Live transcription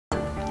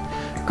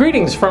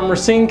Greetings from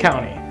Racine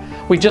County.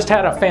 We just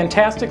had a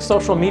fantastic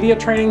social media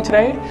training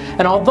today,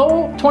 and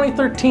although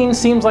 2013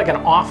 seems like an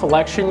off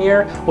election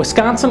year,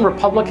 Wisconsin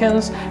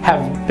Republicans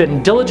have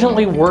been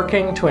diligently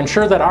working to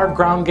ensure that our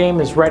ground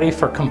game is ready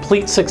for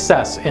complete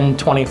success in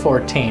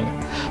 2014.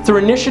 Through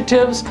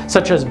initiatives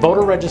such as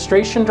voter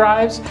registration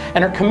drives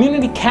and our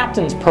Community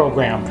Captains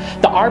program,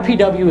 the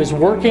RPW is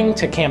working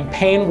to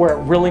campaign where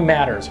it really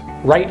matters,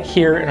 right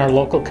here in our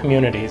local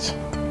communities.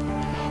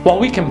 While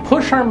we can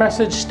push our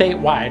message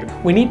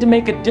statewide, we need to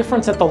make a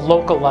difference at the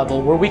local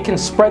level where we can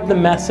spread the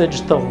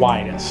message the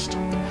widest.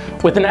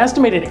 With an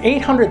estimated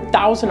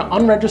 800,000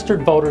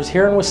 unregistered voters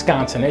here in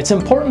Wisconsin, it's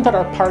important that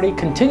our party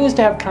continues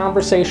to have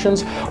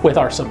conversations with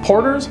our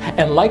supporters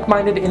and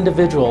like-minded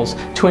individuals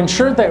to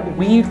ensure that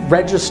we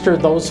register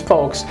those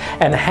folks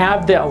and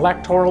have the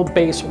electoral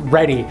base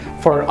ready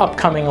for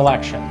upcoming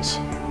elections.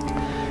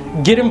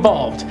 Get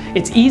involved.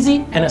 It's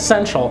easy and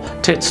essential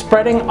to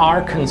spreading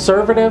our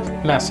conservative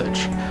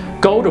message.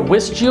 Go to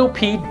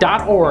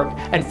wisgop.org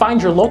and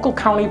find your local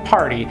county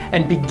party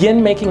and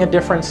begin making a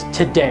difference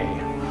today.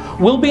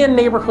 We'll be in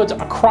neighborhoods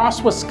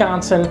across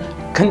Wisconsin,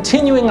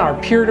 continuing our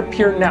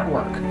peer-to-peer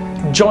network.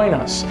 Join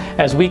us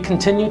as we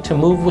continue to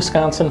move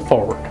Wisconsin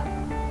forward.